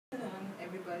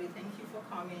everybody. Thank you for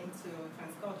coming to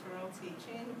Transcultural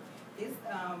Teaching. This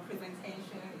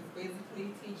presentation is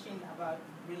basically teaching about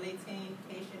relating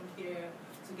patient care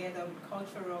together with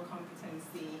cultural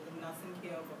competency in nursing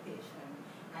care of a patient.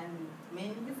 And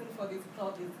main reason for this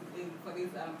presentation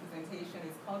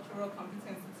is cultural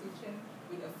competency teaching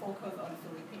with a focus on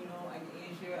Filipino and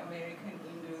Asian American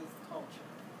Indian culture.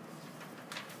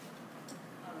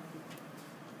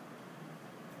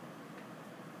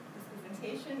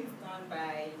 Presentation is done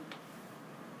by...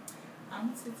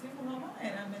 I'm Siti Mulama,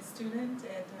 and I'm a student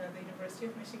at the University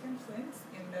of Michigan-Flint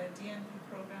in the DNP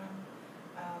program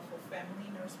for family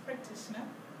nurse practitioner.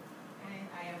 And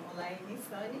I am Olaimi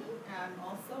Sani. I'm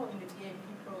also in the DNP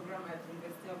program at the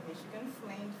University of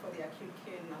Michigan-Flint for the acute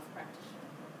care nurse practitioner.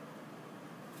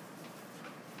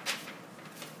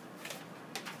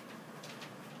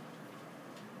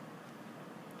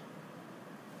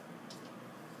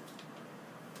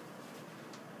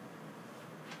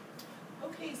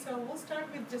 Okay, so we'll start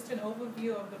with just an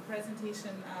overview of the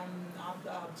presentation of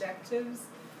the objectives.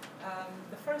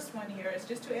 The first one here is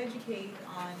just to educate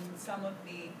on some of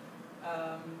the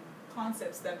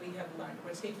concepts that we have learned.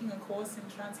 We're taking a course in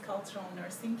transcultural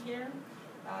nursing care.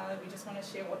 We just want to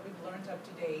share what we've learned up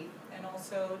to date, and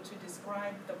also to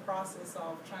describe the process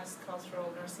of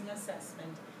transcultural nursing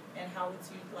assessment and how it's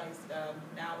utilized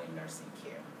now in nursing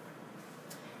care.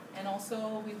 And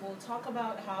also we will talk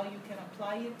about how you can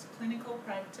apply it to clinical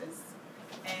practice,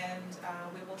 and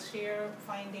we will share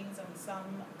findings on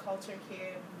some culture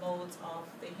care modes of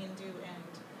the Hindu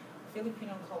and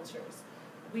Filipino cultures.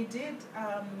 We did,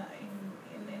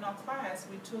 in our class,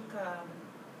 we took,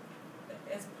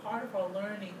 as part of our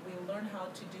learning, we learned how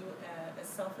to do a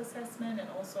self-assessment and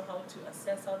also how to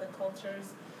assess other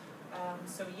cultures.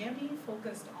 So Yemi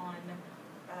focused on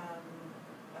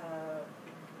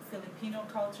Filipino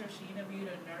culture. She interviewed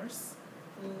a nurse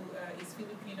who is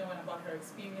Filipino and about her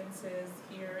experiences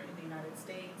here in the United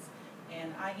States.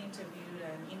 And I interviewed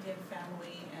an Indian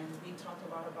family, and we talked a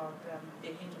lot about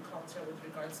the Hindu culture with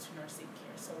regards to nursing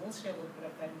care. So we'll share a little bit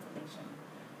of that information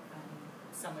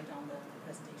somewhere down the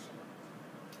presentation.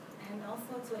 And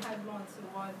also to add on to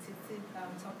what Titi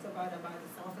talked about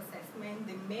the self-assessment,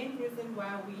 the main reason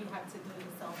why we had to do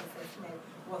the self-assessment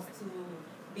was to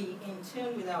be in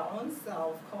tune with our own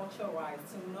self, culture-wise,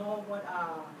 to know what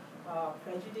our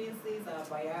prejudices, our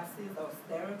biases, our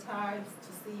stereotypes,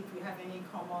 to see if we have any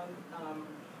common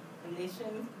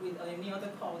relations with any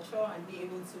other culture, and be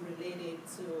able to relate it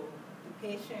to the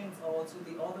patients or to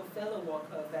the other fellow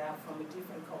workers that are from a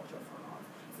different culture from us.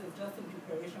 So it's just in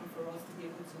preparation for us to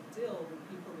be able to deal with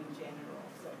people in general.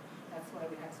 So that's why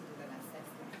we had to do that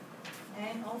assessment.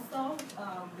 And also,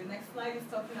 the next slide is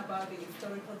talking about the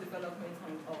historical development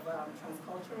of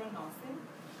transcultural nursing.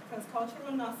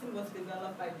 Transcultural nursing was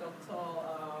developed by Dr.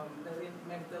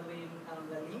 Magdalene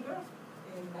Lalinger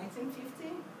in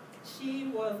 1950. She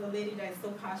was a lady that is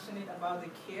so passionate about the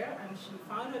care, and she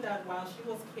found out that while she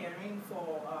was caring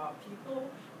for people,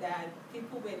 that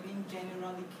people were being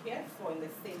generally cared for in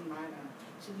the same manner.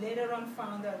 She later on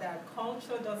found out that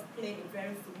culture does play a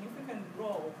very significant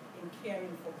role in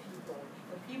caring for people.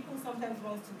 The people sometimes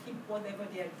want to keep whatever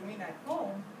they are doing at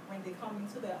home when they come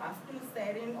into the hospital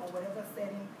setting or whatever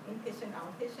setting, inpatient,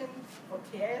 outpatient, for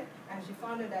care. And she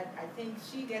found out that I think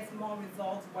she gets more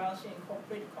results while she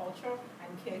incorporates culture and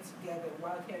care together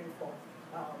while caring for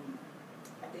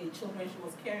the children she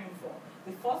was caring for.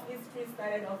 The first history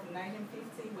started off in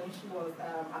 1950 when she was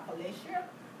Appalachia,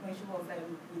 when she was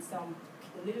with some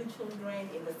little children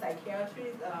in the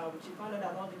psychiatry. She found out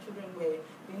that all the children were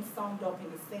being summed up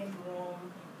in the same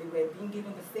room, they were being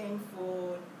given the same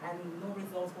food, and no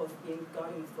results was being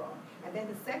gotten from. And then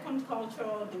the second culture,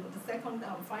 the second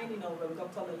finding of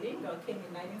Dr. Lalinger came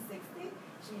in 1960,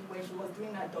 when she was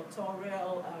doing a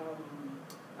doctoral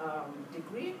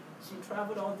degree. She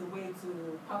traveled all the way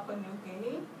to Papua New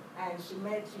Guinea, and she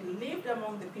lived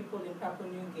among the people in Papua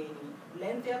New Guinea,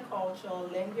 learned their culture,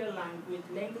 learned their language,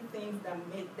 learned the things that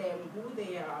made them who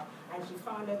they are, and she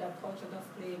found out that culture does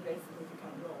play a very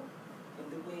significant role in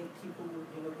the way people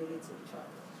relate to each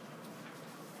other.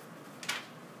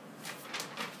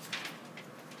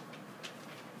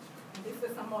 And these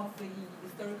are some of the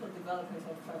historical developments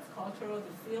of transcultural.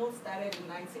 The field started in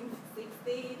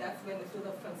 1960. That's when the field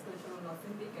of transcultural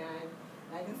nursing began.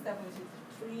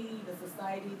 1973,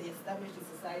 they established the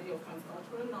Society of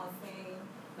Transcultural Nursing.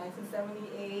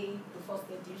 1978, the first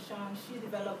edition. She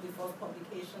developed the first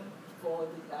publication for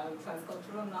the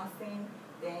transcultural nursing.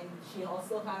 Then she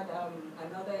also had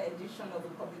another edition of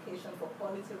the publication for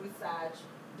quality research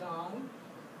done.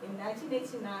 In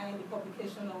 1989, the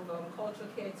publication of Culture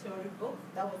Care Theory book.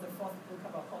 That was the first book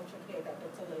about culture care that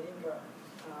Dr. Lalinger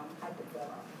had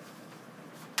developed.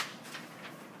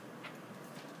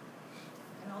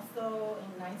 And also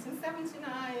in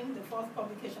 1979, the first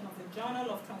publication of the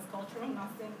Journal of Transcultural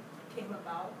Nursing came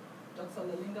about. Dr.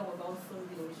 Lelinga was also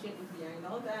the initiative behind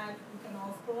all that. You can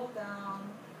all scroll down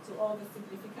to all the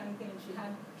significant things. She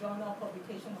had journal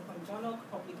publication upon journal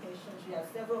publication. She has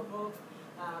several books.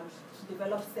 She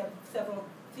developed several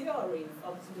theories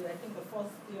up to, I think the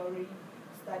first theory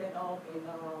started off in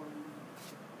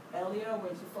earlier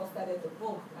when she first started the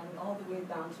book, and all the way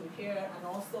down to here. And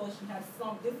also she has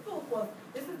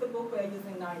this is the book we're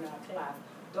using now in our class.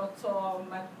 Dr.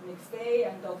 McFay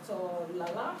and Dr.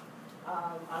 Lala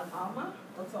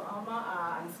Dr. Alma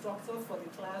are instructors for the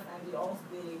class, and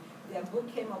their book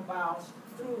came about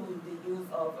through the use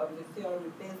of the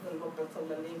theory based on what Dr.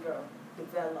 Lelinga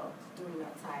developed during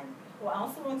that time. Well, I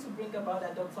also want to bring about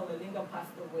that Dr. Lelinga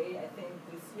passed away, I think,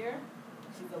 this year.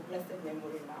 She's a blessed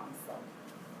memory now, so.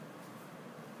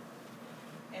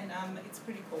 And it's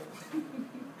pretty cool.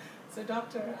 So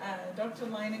Dr.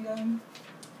 Leiningham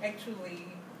actually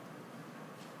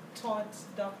taught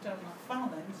Dr.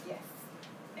 McFarland. Yes.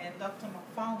 And Dr.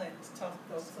 McFarland taught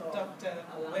Dr.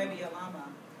 Webby Alama.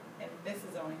 And this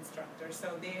is our instructor.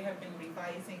 So they have been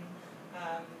revising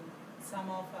some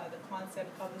of the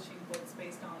concept publishing books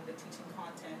based on the teaching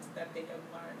content that they have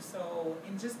learned. So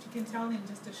you can tell in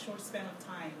just a short span of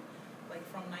time, like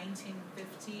from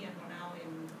 1950 and we're now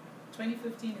in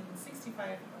 2015 and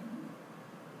 65.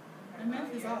 My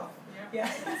math is off. Yeah.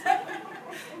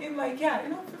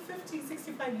 For 50,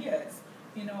 65 years,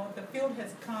 the field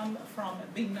has come from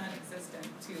being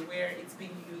non-existent to where it's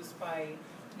being used by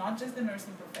not just the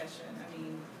nursing profession. I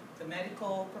mean, the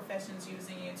medical profession's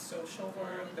using it, social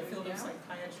work, the field of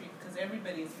psychiatry, because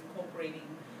everybody is incorporating,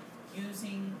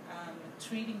 using,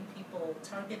 treating people,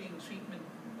 targeting treatment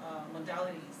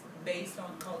modalities based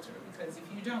on culture. Because if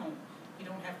you don't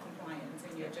have compliance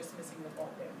and you're just missing the ball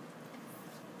there.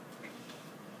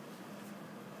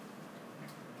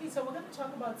 Okay, so we're going to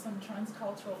talk about some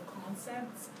transcultural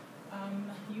concepts.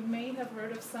 You may have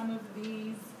heard of some of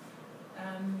these.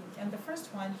 And the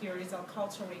first one here is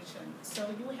acculturation. So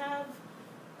you have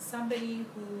somebody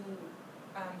who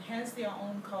has their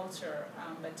own culture,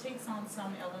 but takes on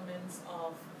some elements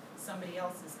of somebody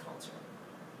else's culture.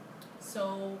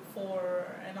 So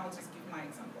and I'll just give my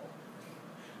example.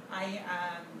 I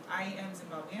am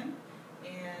Zimbabwean,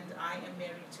 and I am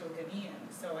married to a Ghanaian.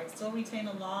 So I still retain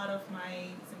a lot of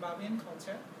my Zimbabwean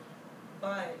culture,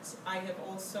 but I have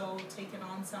also taken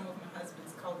on some of my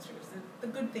husband's cultures, the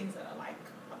good things that I like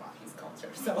about his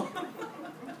culture. So,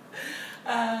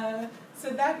 so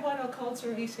that's what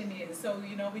acculturation is. So,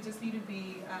 we just need to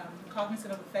be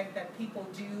cognizant of the fact that people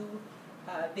do,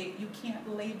 you can't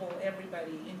label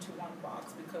everybody into one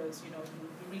box because, you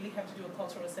really have to do a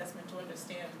cultural assessment to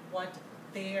understand what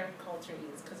their culture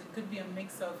is, because it could be a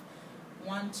mix of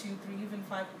 1, 2, 3, even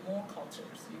 5 or more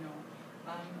cultures,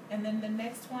 and then the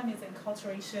next one is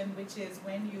enculturation, which is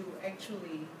when you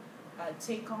actually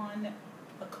take on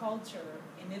a culture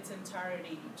in its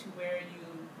entirety to where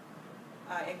you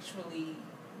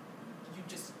you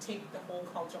just take the whole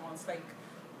culture on. It's like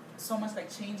so much like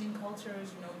changing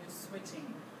cultures, you're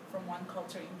switching from one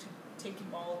culture into taking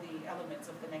all the elements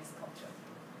of the next culture.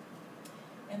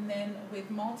 And then with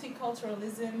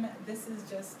multiculturalism, this is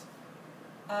just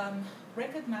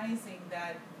recognizing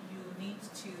that you need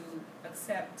to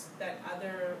accept that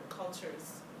other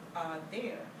cultures are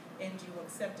there, and you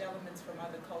accept elements from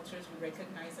other cultures, you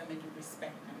recognize them, and you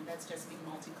respect them. That's just being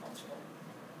multicultural.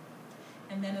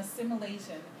 And then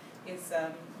assimilation is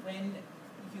when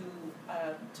you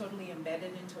are totally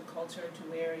embedded into a culture to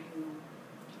where you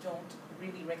don't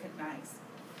really recognize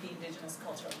the indigenous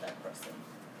culture of that person.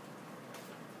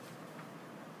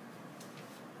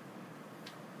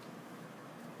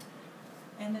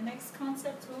 And the next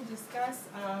concept we'll discuss,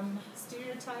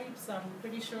 stereotypes. I'm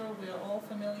pretty sure we're all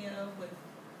familiar with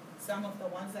some of the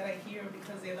ones that I hear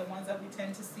because they're the ones that we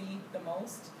tend to see the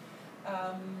most.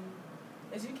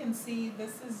 As you can see,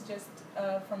 this is just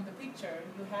from the picture.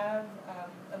 You have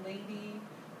a lady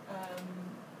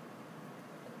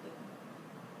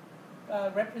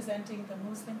representing the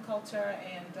Muslim culture,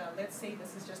 and let's say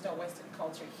this is just our Western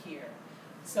culture here.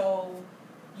 So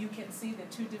you can see the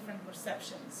two different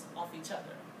perceptions of each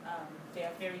other. They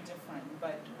are very different,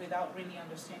 but without really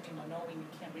understanding or knowing, you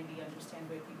can't really understand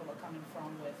where people are coming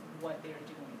from with what they're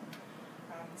doing.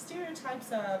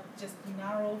 Stereotypes are just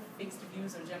narrow, fixed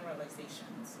views or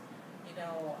generalizations. You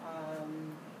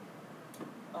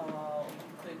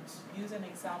could use an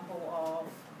example of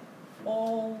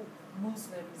all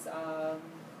Muslims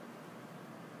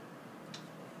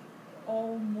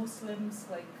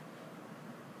like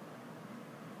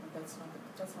that's not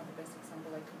the best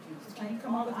example I could use. Can you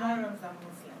come up with Arabs and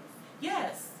Muslims?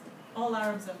 Yes, all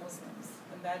Arabs are Muslims,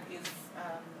 and that is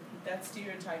that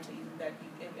stereotyping that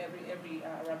every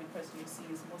Arabic person you see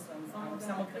is Muslim. Some of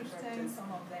them are Christian,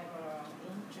 some of them are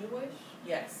Jewish.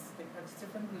 Yes, they practice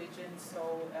different religions,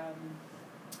 so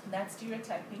that's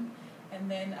stereotyping. And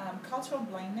then cultural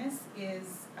blindness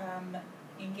is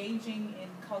engaging in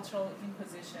cultural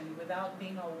imposition without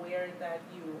being aware that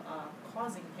you are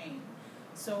causing pain.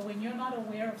 So when you're not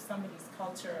aware of somebody's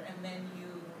culture and then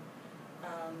you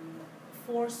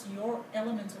force your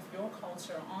elements of your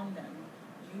culture on them,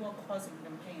 you are causing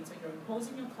them pain. So you're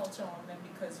imposing your culture on them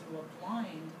because you are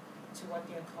blind to what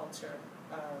their culture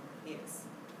is.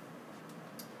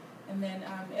 And then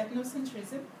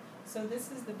ethnocentrism. So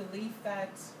this is the belief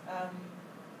that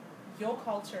your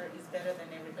culture is better than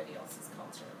everybody else's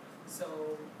culture.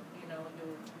 So, you know,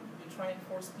 you try and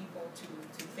force people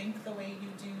to think the way you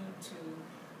do, to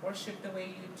worship the way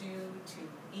you do, to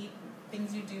eat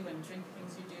things you do and drink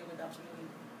things you do without really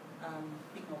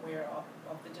being aware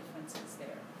of the differences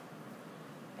there.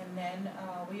 And then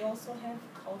we also have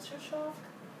culture shock.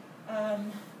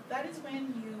 That is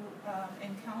when you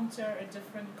encounter a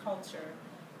different culture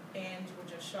and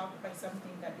you're just shocked by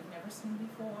something that you've never seen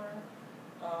before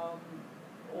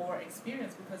or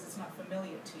experienced because it's not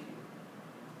familiar to you.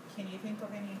 Can you think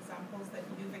of any examples that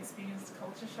you've experienced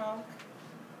culture shock?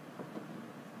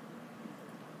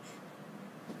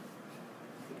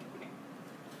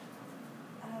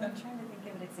 I'm trying to think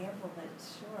of an example, but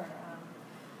sure.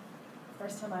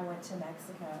 First time I went to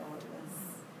Mexico,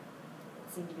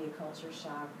 it seemed to be a culture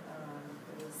shock.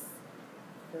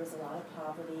 There was a lot of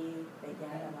poverty, but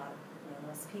yet a lot of,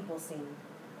 most people seemed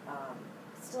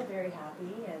still very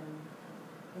happy, and,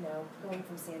 going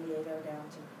from San Diego down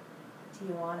to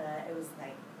Tijuana, it was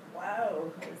like,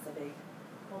 whoa, it was a big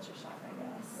culture shock, I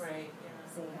guess. Right,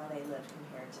 yeah. Seeing how they lived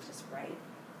compared to just right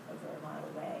over a mile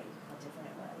away, how different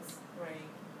it was. Right,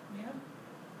 yeah.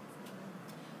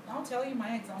 I'll tell you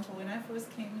my example. When I first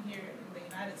came here in the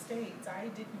United States, I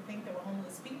didn't think there were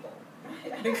homeless people.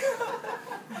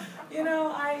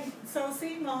 So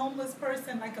seeing a homeless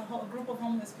person, like a group of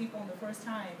homeless people the first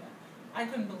time, I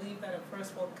couldn't believe that a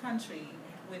first world country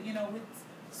with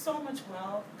so much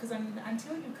wealth, because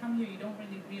until you come here, you don't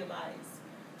really realize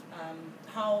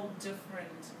how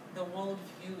different the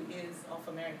worldview is of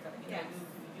America. Yes.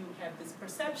 You have this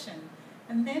perception,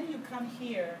 and then you come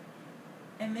here,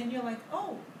 and then you're like,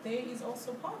 oh, there is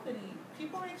also poverty.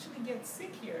 People actually get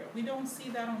sick here. We don't see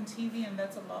that on TV, and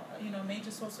that's a lot,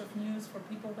 major source of news for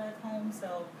people back home.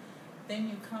 So then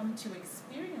you come to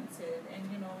experience it, and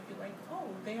you're like, oh,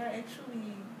 there are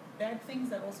actually bad things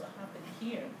that also happen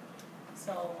here.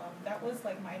 So that was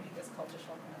like my biggest culture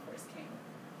shock when I first came.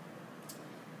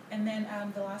 And then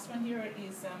the last one here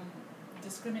is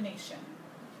discrimination.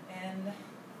 And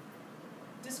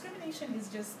discrimination is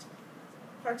just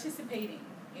participating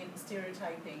in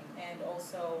stereotyping and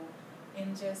also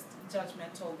in just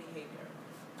judgmental behavior.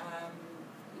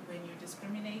 When you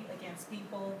discriminate against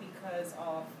people because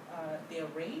of their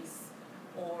race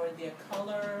or their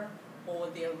color or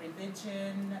their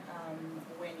religion,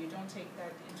 when you don't take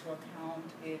that into account,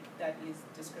 that is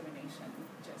discrimination,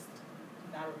 just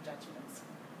narrow judgments.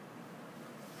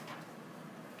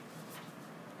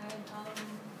 And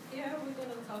here we're going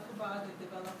to talk about the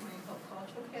development of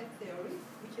cultural care theory,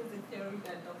 which is a theory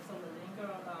that Dr.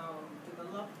 Lalinger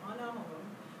developed on her own.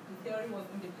 The theory was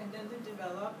independently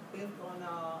developed based on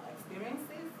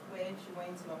experiences when she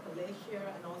went to Appalachia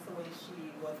and also when she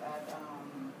was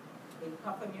in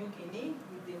Papua New Guinea,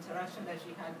 with the interaction that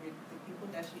she had with the people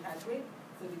that she had with.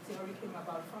 So the theory came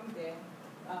about from there.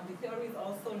 The theory is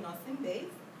also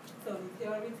nursing-based. So the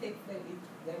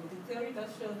theory does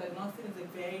show that nursing is a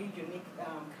very unique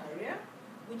career,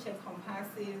 which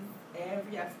encompasses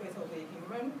every aspect of a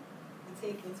human. We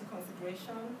take into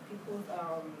consideration people's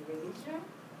religion,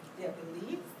 their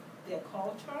beliefs, their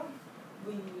culture.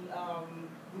 We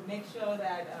make sure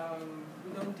that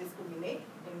we don't discriminate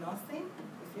in nursing.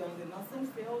 If you're in the nursing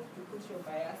field, you put your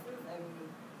biases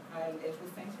and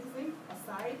ethnocentrism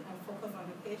aside and focus on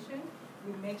the patient.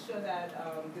 We make sure that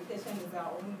the patient is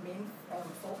our own main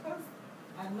focus.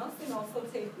 And nursing also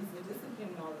is the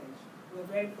discipline knowledge. We're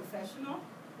very professional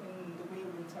in the way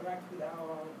we interact with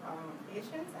our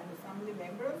patients and the family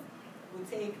members. We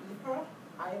take LIPRA,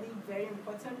 highly very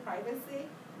important, privacy.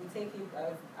 We take it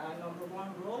as our number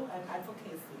one role, and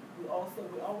advocacy. We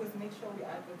always make sure we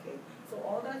advocate. So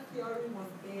all that theory was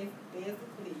based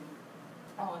basically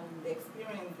on the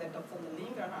experience that Dr.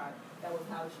 Lalinger had. That was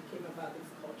how she came about this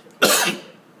culture.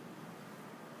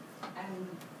 And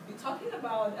we're talking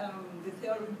about the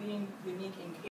theory being unique in